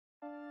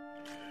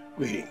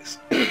Greetings.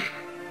 On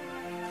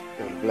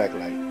the black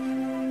light.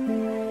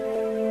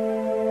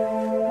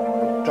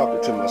 I'm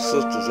talking to my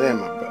sisters and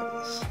my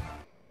brothers.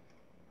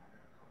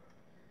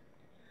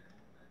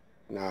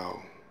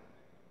 Now,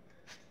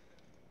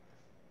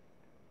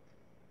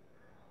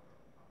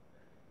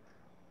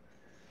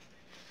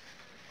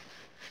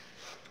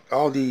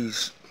 all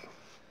these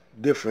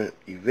different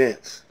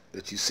events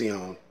that you see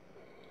on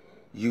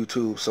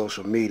YouTube,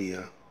 social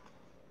media,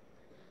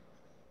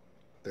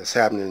 that's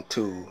happening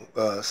to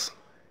us,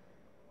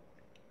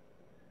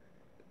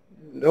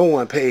 no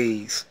one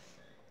pays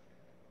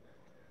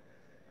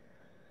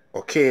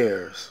or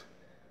cares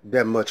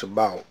that much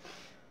about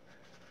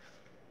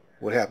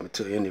what happened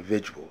to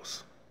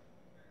individuals.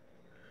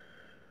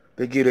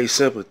 They give their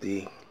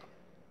sympathy,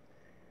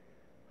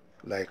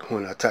 like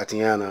when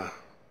Tatiana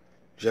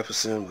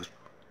Jefferson was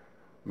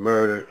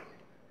murdered,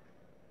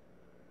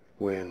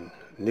 when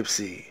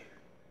Nipsey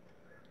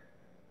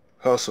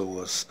Hussle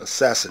was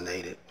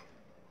assassinated.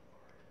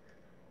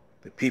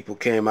 The people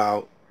came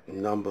out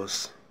in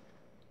numbers.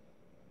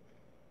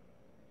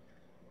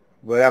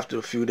 But after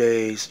a few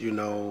days,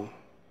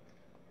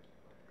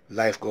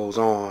 life goes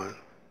on.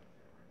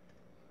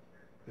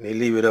 And they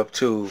leave it up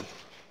to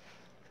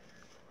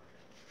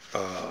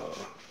the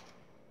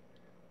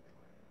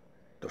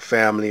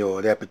family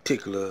or that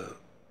particular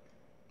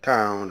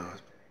town or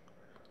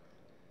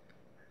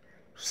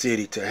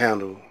city to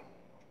handle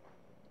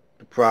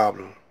the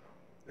problem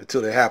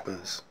until it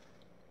happens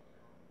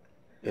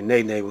in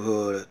their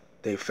neighborhood,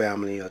 their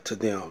family, or to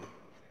them.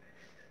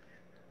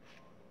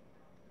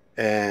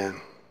 And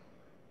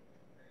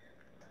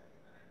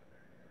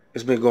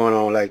it's been going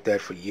on like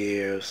that for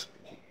years.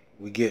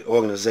 We get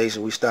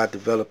organizations, we start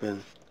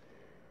developing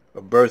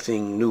or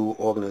birthing new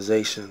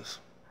organizations.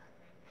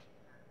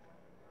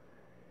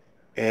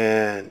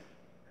 And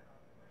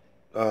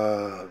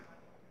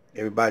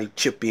everybody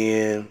chip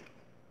in,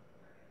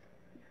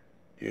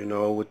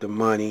 with the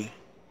money.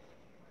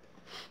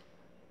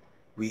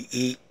 We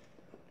eat,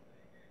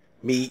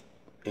 meet,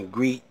 and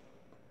greet.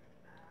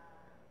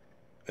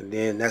 And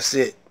then that's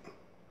it.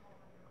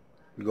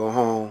 We go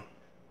home.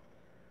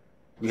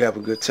 We have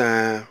a good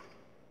time.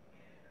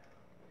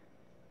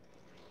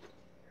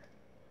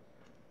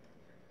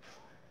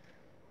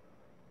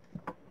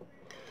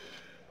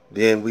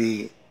 Then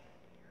we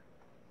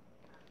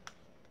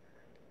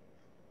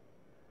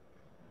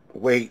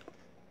wait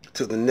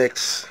till the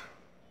next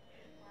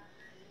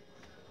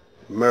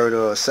murder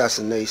or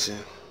assassination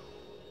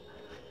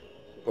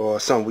or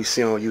something we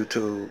see on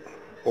YouTube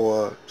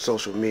or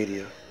social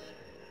media.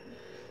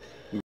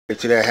 We wait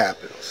till that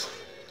happens.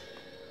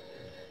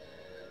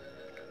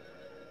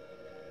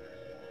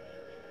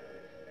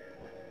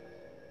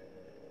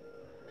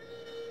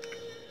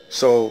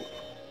 So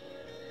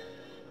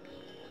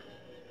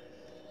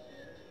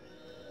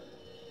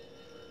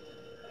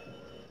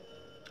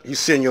you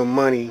send your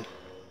money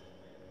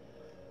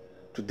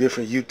to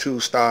different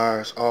YouTube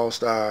stars,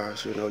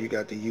 all-stars, you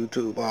got the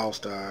YouTube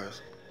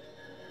all-stars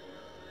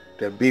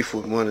that beef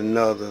with one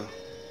another,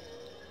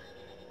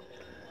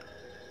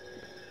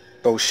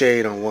 throw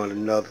shade on one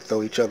another,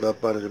 throw each other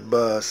up under the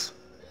bus.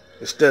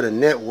 Instead of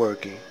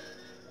networking,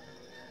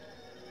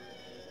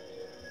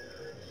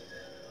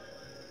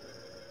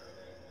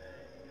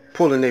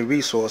 pulling their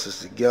resources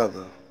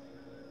together,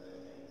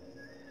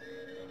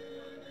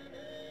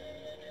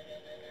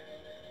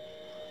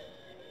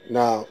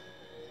 now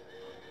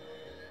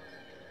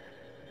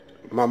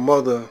my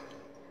mother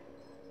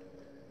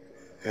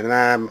and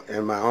I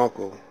and my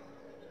uncle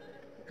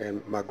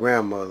and my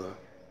grandmother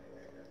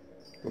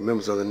were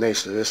members of the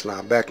Nation of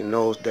Islam. Back in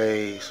those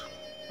days,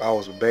 I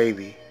was a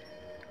baby,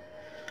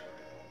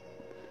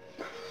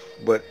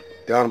 but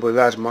the Honorable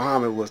Elijah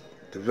Muhammad was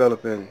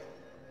developing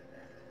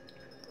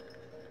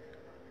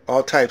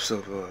all types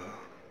of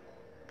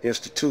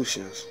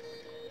institutions.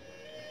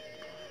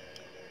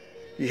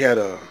 He had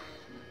a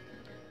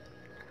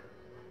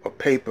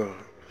paper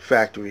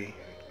factory,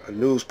 a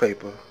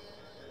newspaper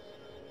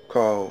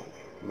called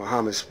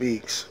Muhammad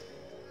Speaks,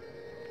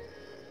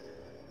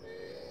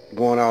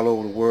 going all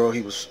over the world.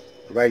 He was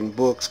writing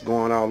books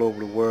going all over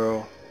the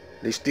world.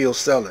 They still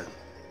selling.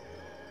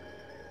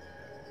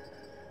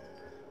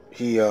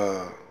 He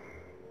was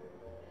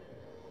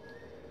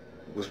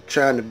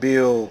trying to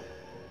build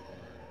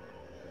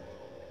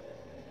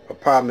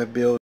apartment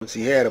buildings.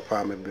 He had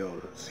apartment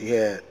buildings. He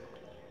had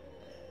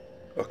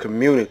a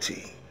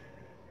community,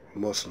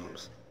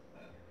 Muslims,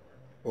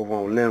 over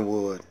on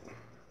Linwood,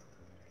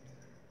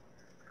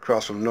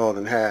 across from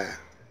Northern High.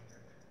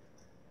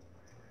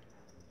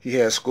 He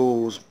had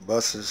schools,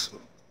 buses.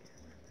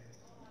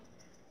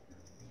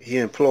 He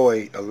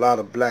employed a lot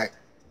of black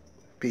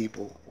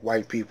people,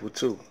 white people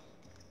too.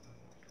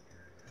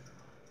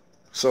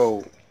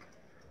 So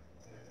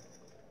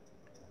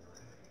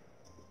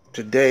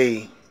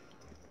today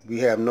we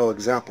have no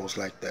examples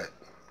like that.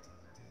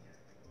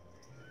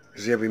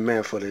 It's every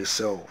man for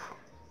themselves.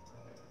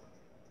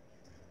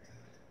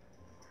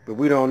 But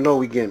we don't know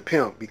we getting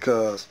pimped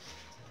because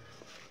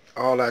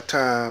all our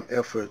time,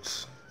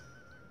 efforts,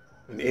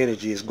 and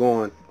energy is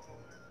going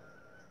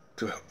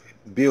to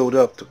build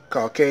up the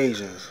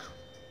Caucasians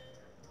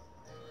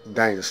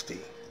dynasty.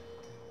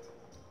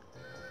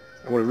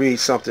 I want to read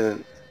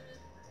something.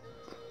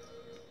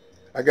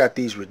 I got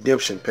these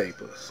redemption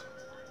papers.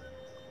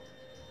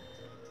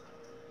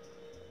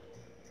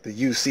 The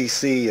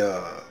UCC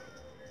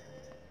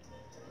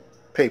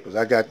papers.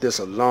 I got this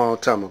a long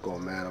time ago,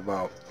 man,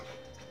 about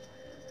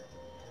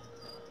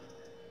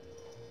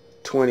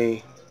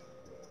 20,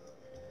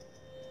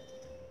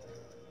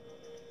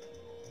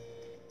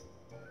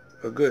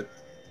 a good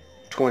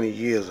 20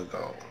 years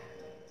ago.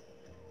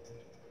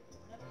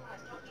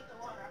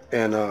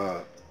 And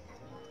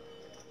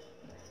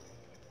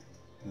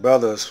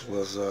brothers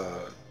was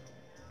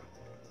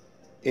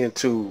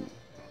into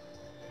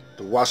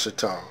the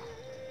Washita,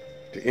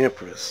 the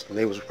Empress, and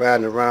they was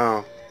riding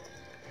around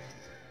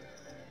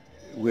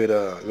with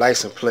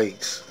license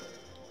plates,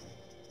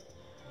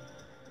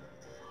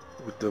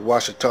 with the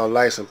Washita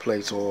license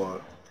plates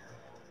or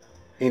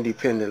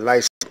independent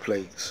license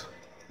plates,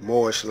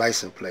 Moorish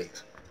license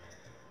plates.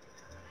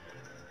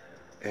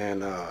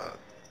 And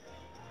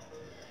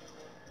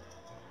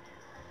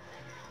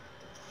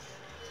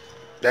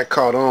that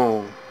caught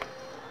on,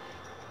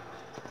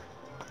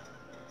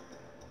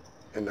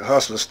 and the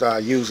hustlers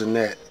started using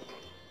that.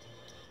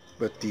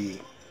 But the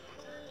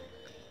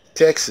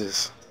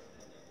Texas,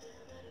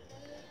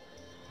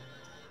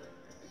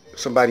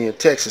 somebody in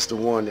Texas, the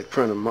one that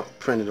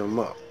printed them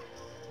up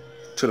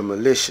to the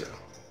militia,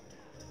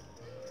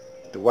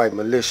 the white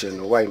militia, and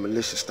the white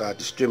militia started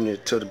distributing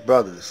it to the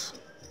brothers.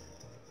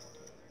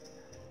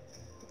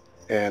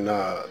 And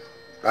I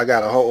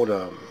got a hold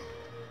of them.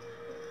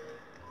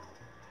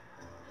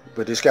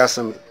 But it's got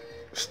some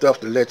stuff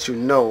to let you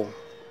know.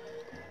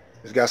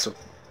 It's got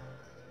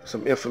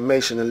some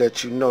information to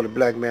let you know, the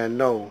black man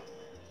know,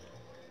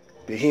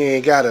 that he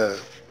ain't gotta,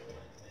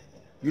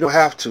 you don't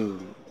have to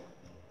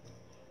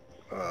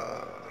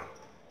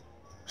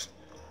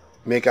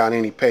make out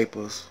any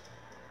papers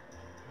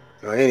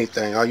or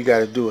anything. All you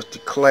gotta do is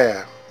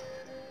declare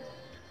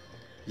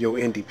your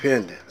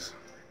independence.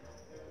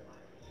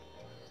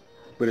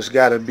 But it's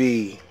gotta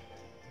be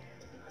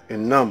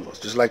in numbers,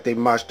 just like they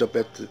marched up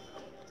at the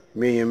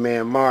Million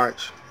Man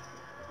March.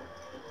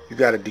 You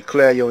got to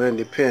declare your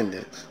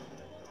independence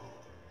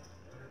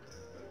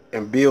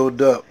and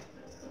build up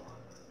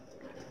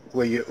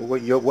where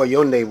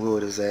your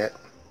neighborhood is at.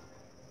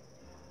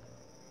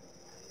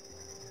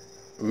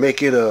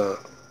 Make it a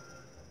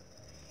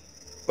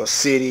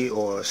city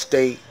or a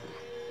state.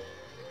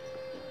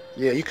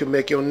 Yeah, you can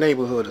make your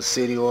neighborhood a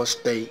city or a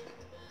state.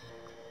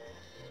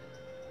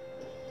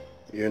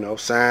 You know,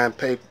 sign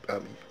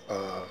paper,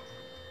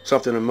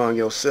 something among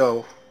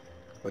yourself,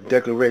 a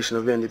Declaration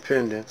of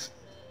Independence,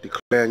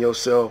 declaring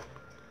yourself,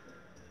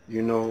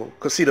 you know,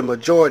 because see, the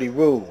majority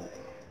rule.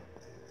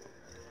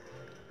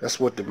 That's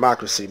what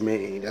democracy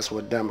means. That's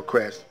what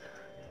democratic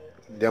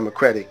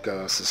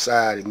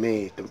society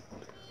means, the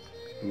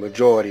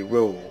majority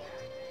rule.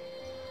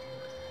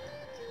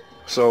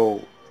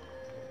 So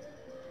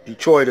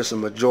Detroit is a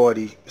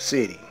majority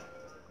city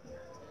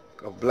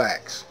of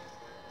blacks.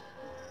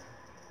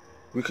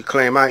 We could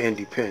claim our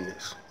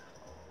independence,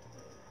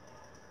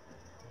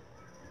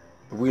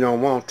 but we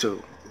don't want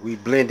to. We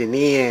blending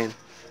in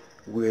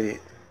with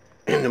it,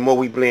 and the more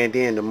we blend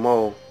in, the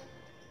more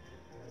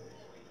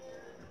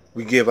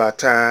we give our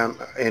time,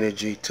 our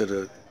energy to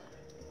the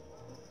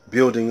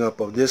building up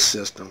of this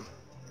system,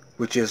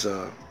 which is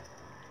a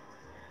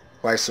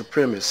white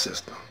supremacist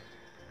system.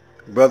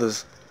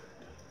 Brothers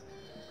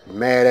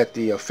mad at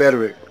the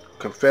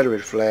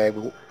Confederate flag,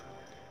 but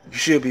you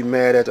should be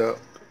mad at the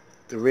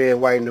red,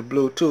 white, and the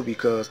blue too,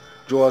 because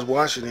George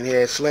Washington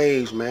had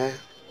slaves, man.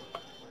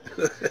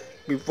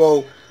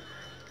 Before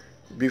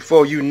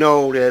you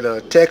know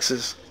that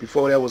Texas,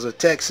 before there was a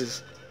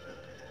Texas,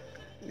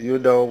 you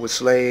know, with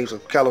slaves, or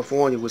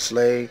California with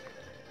slaves,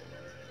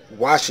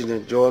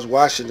 Washington, George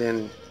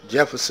Washington,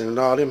 Jefferson, and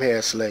all them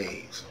had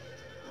slaves.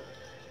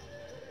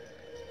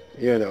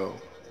 You know,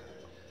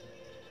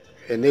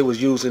 and they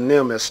was using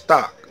them as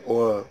stock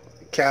or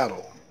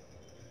cattle.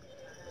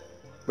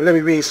 But let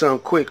me read something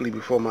quickly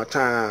before my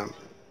time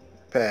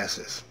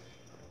passes.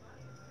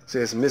 It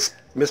says,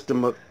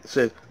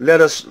 says,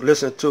 let us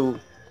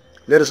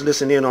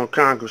listen in on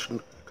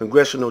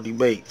congressional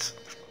debates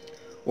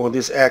on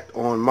this act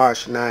on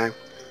March 9,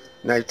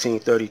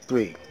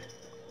 1933.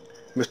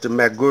 Mr.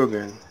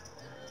 McGurgan,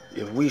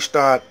 if we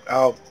start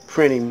out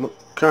printing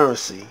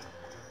currency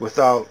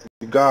without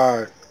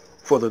regard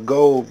for the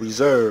gold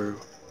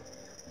reserve,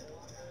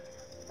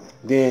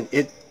 then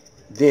in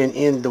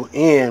the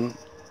end,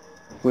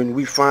 when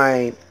we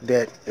find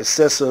that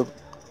excessive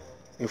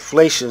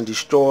inflation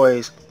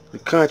destroys the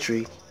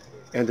country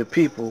and the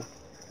people,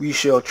 we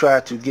shall try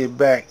to get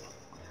back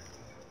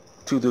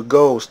to the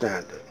gold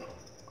standard.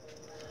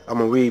 I'm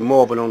gonna read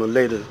more, but on a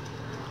later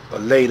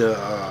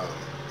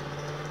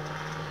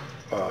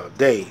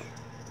day.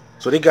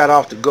 So they got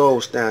off the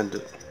gold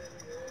standard,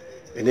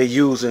 and they're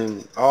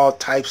using all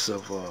types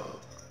of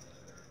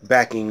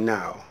backing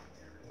now.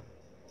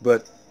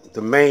 But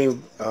the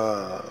main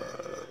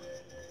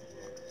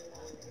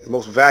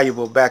most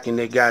valuable backing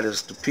they got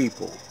is the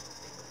people.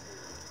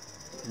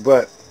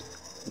 But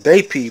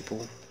they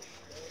people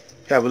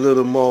have a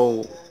little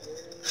more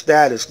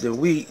status than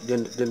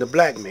the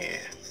black man,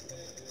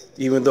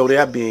 even though they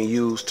are being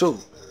used too.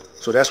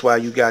 So that's why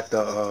you got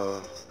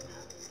the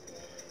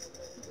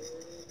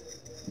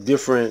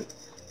different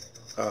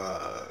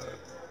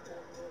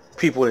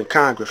people in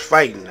Congress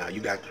fighting now.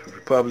 You got the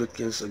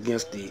Republicans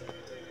against the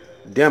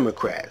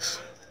Democrats,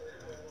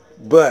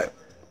 but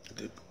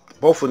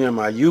both of them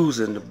are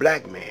using the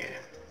black man.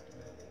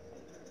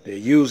 They're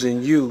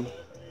using you,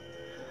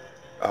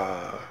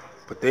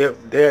 but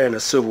they're in a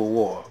civil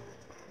war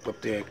up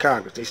there in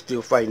Congress. They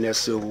still fighting that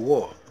civil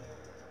war.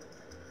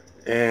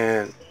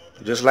 And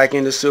just like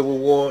in the Civil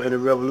War and the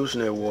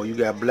Revolutionary War, you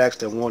got blacks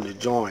that want to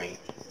join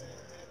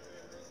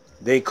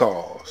they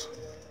cause.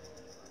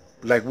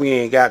 Like we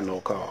ain't got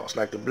no cause.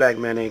 Like the black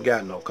man ain't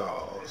got no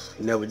cause.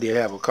 He never did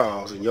have a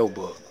cause in your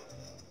book.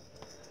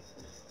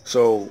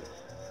 So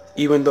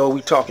even though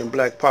we talking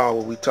black power,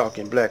 we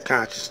talking black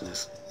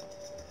consciousness,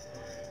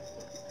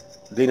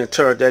 they done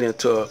turned that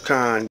into a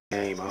con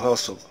game, a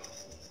hustle,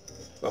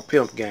 a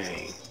pimp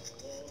game,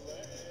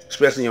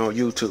 especially on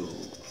YouTube.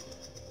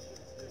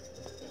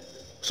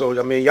 So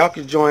I mean, y'all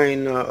can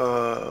join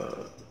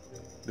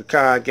the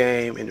con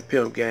game and the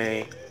pimp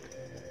game,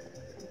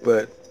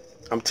 but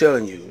I'm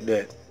telling you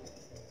that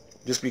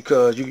just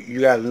because you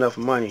got enough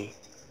money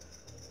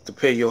to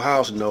pay your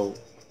house note,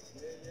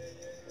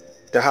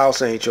 the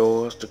house ain't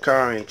yours, the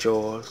car ain't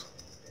yours,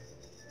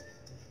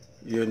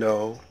 you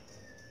know,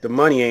 the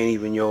money ain't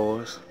even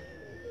yours.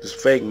 It's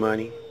fake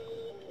money.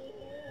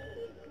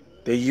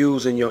 They're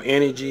using your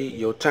energy,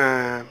 your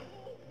time,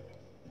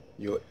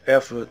 your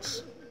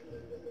efforts,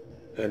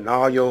 and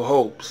all your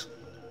hopes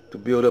to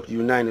build up the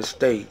United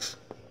States,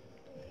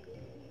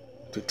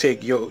 to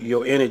take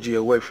your energy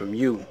away from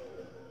you,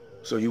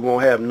 so you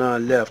won't have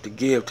none left to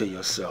give to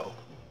yourself.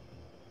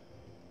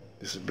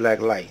 This is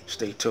Black Light.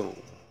 Stay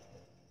tuned.